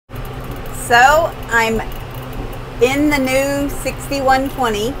So I'm in the new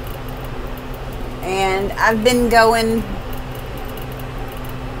 6120 and I've been going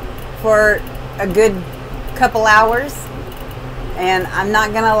for a good couple hours, and I'm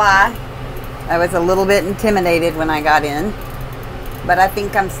not gonna lie, I was a little bit intimidated when I got in, but I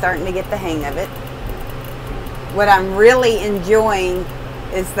think I'm starting to get the hang of it. What I'm really enjoying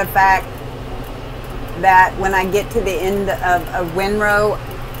is the fact that when I get to the end of a windrow,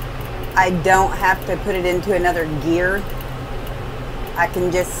 I don't have to put it into another gear. I can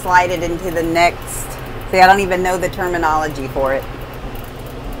just slide it into the next, see, I don't even know the terminology for it,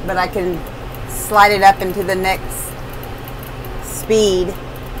 but I can slide it up into the next speed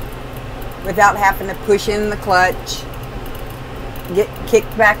without having to push in the clutch, get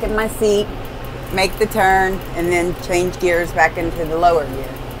kicked back in my seat, make the turn, and then change gears back into the lower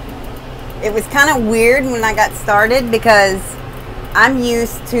gear. It was kind of weird when I got started because I'm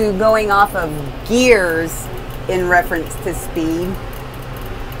used to going off of gears in reference to speed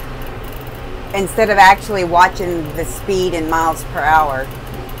instead of actually watching the speed in miles per hour.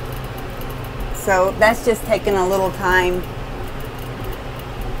 So that's just taken a little time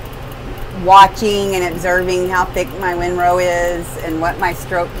watching and observing how thick my windrow is and what my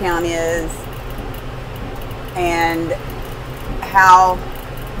stroke count is and how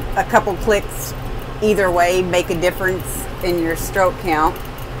a couple clicks either way make a difference in your stroke count,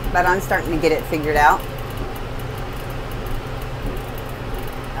 but I'm starting to get it figured out.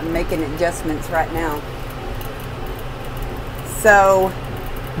 I'm making adjustments right now. So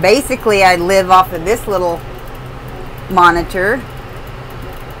basically I live off of this little monitor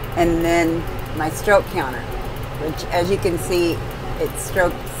and then my stroke counter, which as you can see, it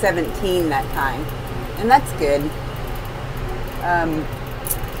stroked 17 that time, and that's good.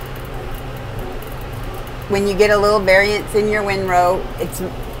 When you get a little variance in your windrow, it's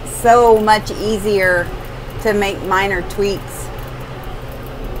so much easier to make minor tweaks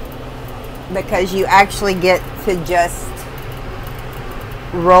because you actually get to just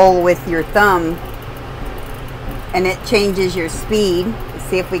roll with your thumb and it changes your speed. Let's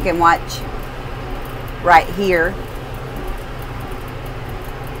see if we can watch right here,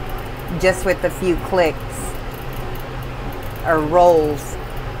 just with a few clicks or rolls.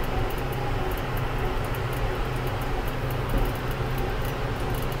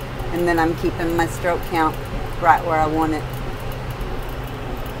 And then I'm keeping my stroke count right where I want it.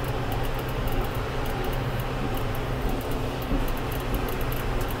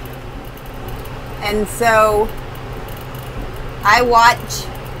 And so I watch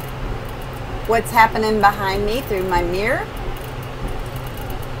what's happening behind me through my mirror,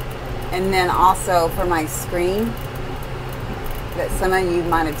 and then also for my screen that some of you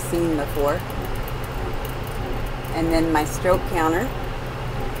might have seen before, and then my stroke counter.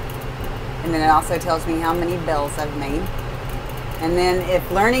 And then it also tells me how many bales I've made. And then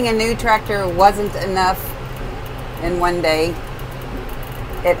if learning a new tractor wasn't enough in one day,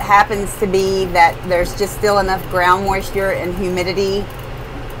 it happens to be that there's just still enough ground moisture and humidity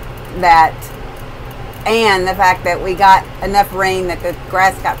that, and the fact that we got enough rain that the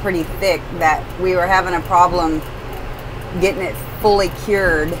grass got pretty thick, that we were having a problem getting it fully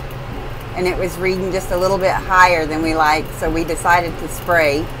cured, and it was reading just a little bit higher than we like, so we decided to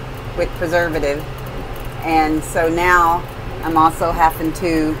spray with preservative. And so now I'm also having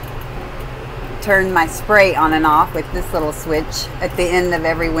to turn my spray on and off with this little switch at the end of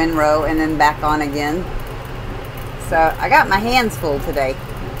every windrow and then back on again. So I got my hands full today,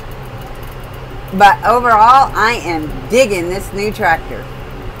 but overall I am digging this new tractor,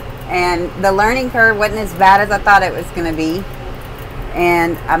 and the learning curve wasn't as bad as I thought it was going to be,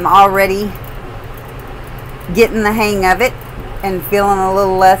 and I'm already getting the hang of it and feeling a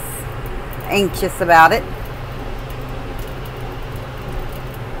little less anxious about it.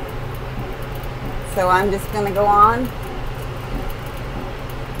 So I'm just going to go on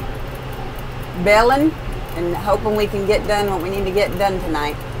baling and hoping we can get done what we need to get done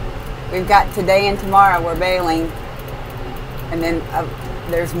tonight. We've got today and tomorrow we're baling, and then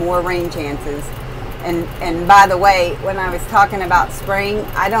there's more rain chances. And by the way, when I was talking about spraying,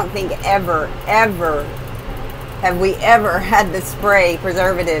 I don't think ever have we ever had to spray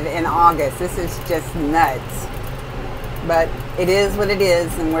preservative in August. This is just nuts. But it is what it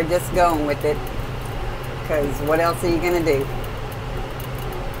is, and we're just going with it, because what else are you going to do?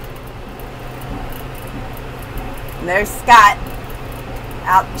 There's Scott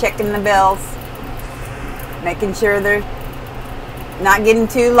out checking the bales, making sure they're not getting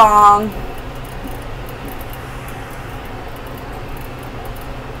too long.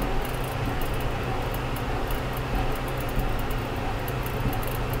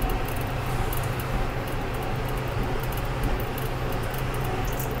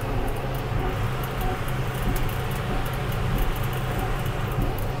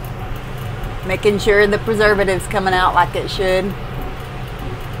 Making sure the preservative's coming out like it should.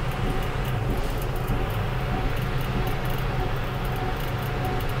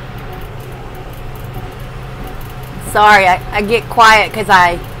 Sorry, I get quiet because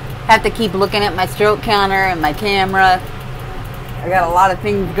I have to keep looking at my stroke counter and my camera. I got a lot of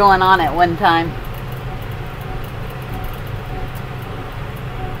things going on at one time.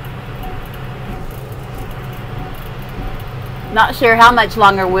 Not sure how much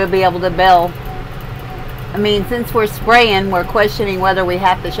longer we'll be able to bale. I mean, since we're spraying, we're questioning whether we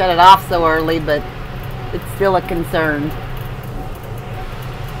have to shut it off so early, but it's still a concern.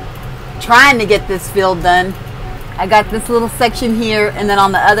 Trying to get this field done. I got this little section here, and then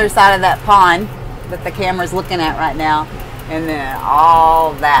on the other side of that pond that the camera's looking at right now, and then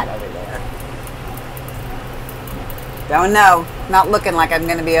all that over there. Don't know. Not looking like I'm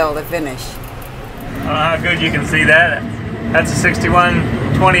going to be able to finish. I don't know how good you can see that. That's a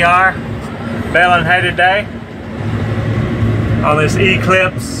 6120R baling hay today on this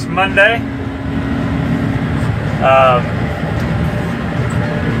Eclipse Monday.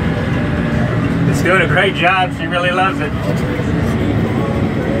 It's doing a great job. She really loves it.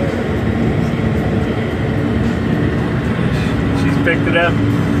 She's picked it up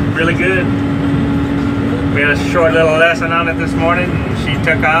really good. We had a short little lesson on it this morning, and she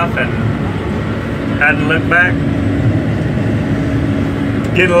took off and hadn't looked back.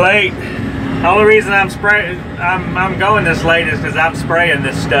 Getting late. The only reason I'm going this late is because I'm spraying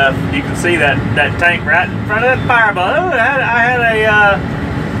this stuff. You can see that tank right in front of that fireball. Oh, I had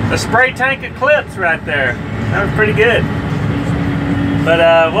a spray tank Eclipse right there. That was pretty good. But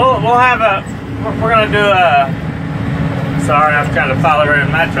we'll have a. We're gonna do a. Sorry, I'm trying to follow her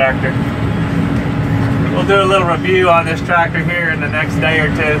in my tractor. We'll do a little review on this tractor here in the next day or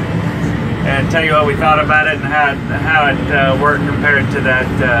two, and tell you what we thought about it and how it worked compared to that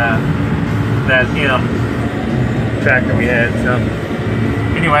M tractor we had. So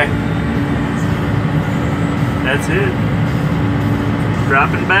anyway, that's it.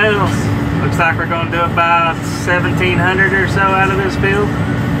 Dropping bales. Looks like we're going to do about 1,700 or so out of this field,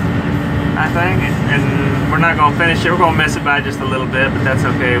 I think. And we're not going to finish it. We're going to miss it by just a little bit, but that's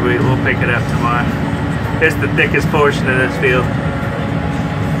okay. We'll pick it up tomorrow. It's the thickest portion of this field.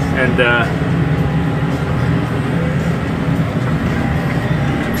 And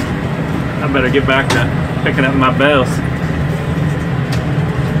I better get back to picking up my bales.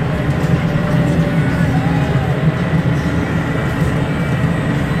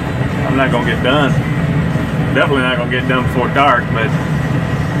 I'm not gonna get done. Definitely not gonna get done before dark, but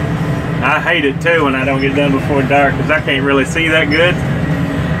I hate it too when I don't get done before dark because I can't really see that good.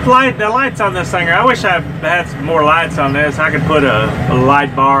 The lights on this thing, I wish I had some more lights on this. I could put a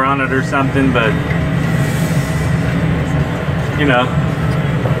light bar on it or something, but you know,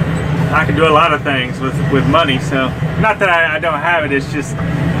 I can do a lot of things with money. So not that I don't have it, it's just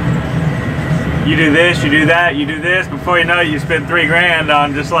you do this, you do that, you do this, before you know it, you spend $3 grand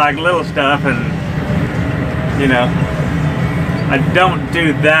on just like little stuff. And you know, I don't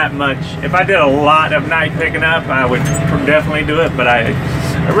do that much. If I did a lot of night picking up, I would definitely do it, but I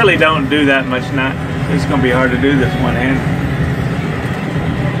really don't do that much night. It's gonna be hard to do this one hand.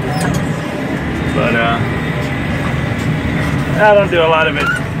 But I don't do a lot of it.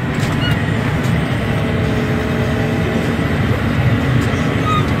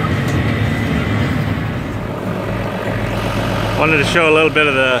 Wanted to show a little bit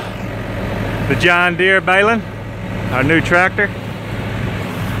of the John Deere Baling, our new tractor.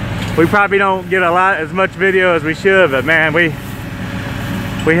 We probably don't get as much video as we should, but man, we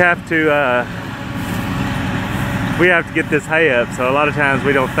have to get this hay up. So a lot of times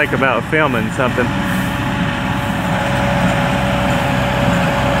we don't think about filming something.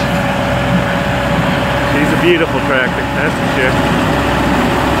 She's a beautiful tractor, that's for sure.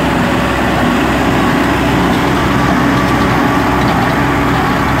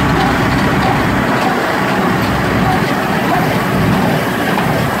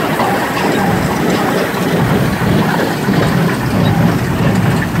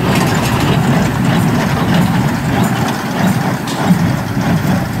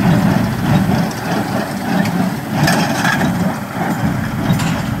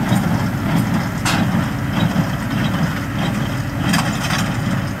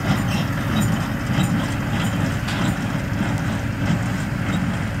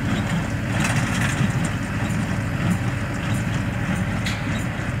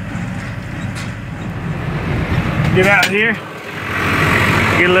 Get out here,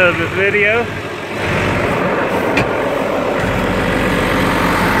 get a little bit of video.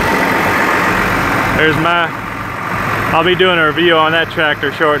 I'll be doing a review on that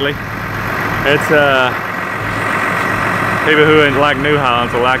tractor shortly. It's people who like New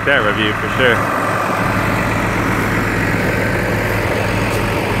Hollands will like that review for sure.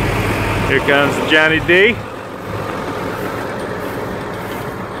 Here comes Johnny D.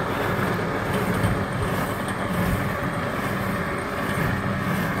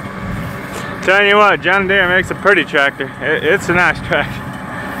 Telling you what, John Deere makes a pretty tractor. It's a nice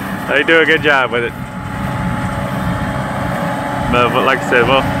tractor. They do a good job with it. But like I said,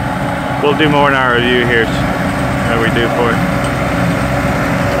 we'll do more in our review here that we do for it.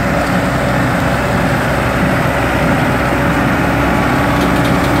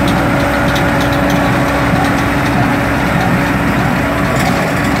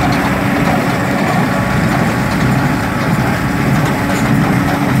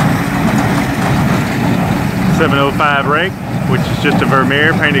 .705 rake, which is just a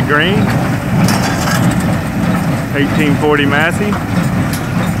Vermeer painted green. 1840 Massey.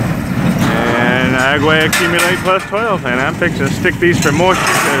 And Agway Accumulate plus 12. And I'm fixing to stick these for moisture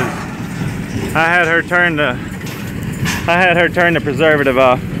because I had her turn the preservative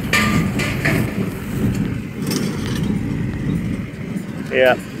off.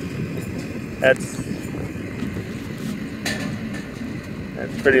 Yeah. That's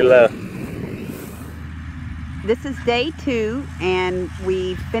pretty low. This is day 2, and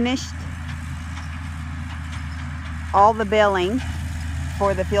we finished all the baling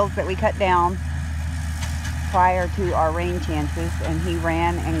for the fields that we cut down prior to our rain chances, and he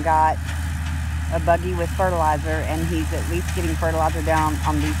ran and got a buggy with fertilizer, and he's at least getting fertilizer down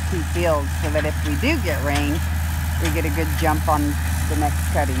on these 2 fields so that if we do get rain, we get a good jump on the next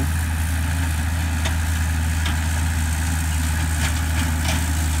cutting.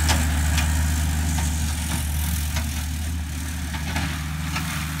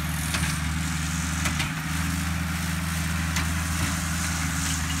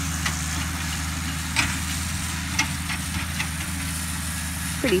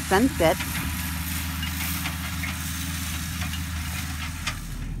 Pretty sunset.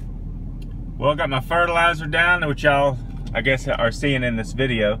 Well, I got my fertilizer down, which y'all, I guess, are seeing in this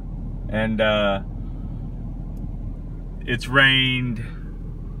video. And it's rained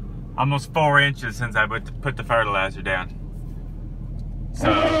almost 4 inches since I put the fertilizer down.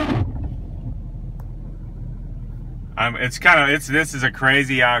 So this is a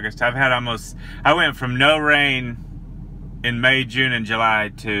crazy August. I went from no rain in May, June, and July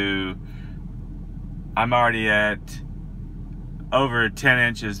to I'm already at over 10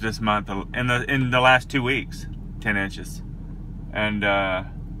 inches this month in the last 2 weeks. 10 inches. And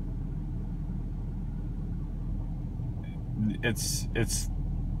it's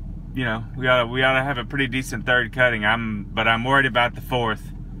you know, we ought to have a pretty decent 3rd cutting. But I'm worried about the 4th.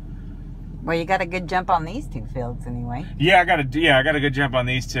 Well, you got a good jump on these 2 fields anyway. Yeah, I got a good jump on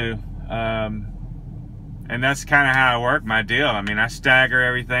these 2. And that's kind of how I work my deal. I mean, I stagger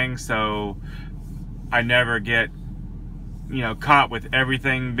everything so I never get, you know, caught with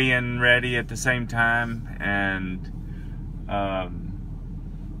everything being ready at the same time, and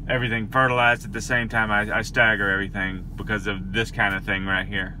everything fertilized at the same time. I stagger everything because of this kind of thing right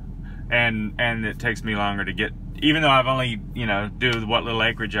here. And it takes me longer to get, even though I've only, you know, do what little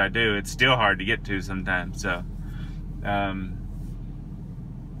acreage I do, it's still hard to get to sometimes. So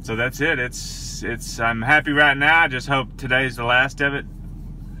so that's it. I'm happy right now. I just hope today's the last of it.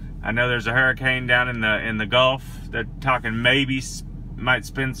 I know there's a hurricane down in the Gulf. They're talking maybe might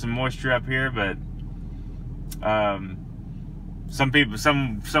spend some moisture up here, but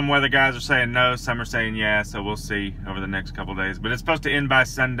some weather guys are saying no, some are saying yeah. So we'll see over the next couple days. But it's supposed to end by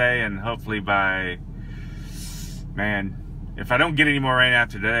Sunday, and hopefully by, man, if I don't get any more rain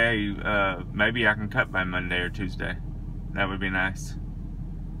after today, maybe I can cut by Monday or Tuesday. That would be nice.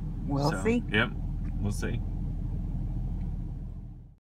 We'll see. Yep, we'll see.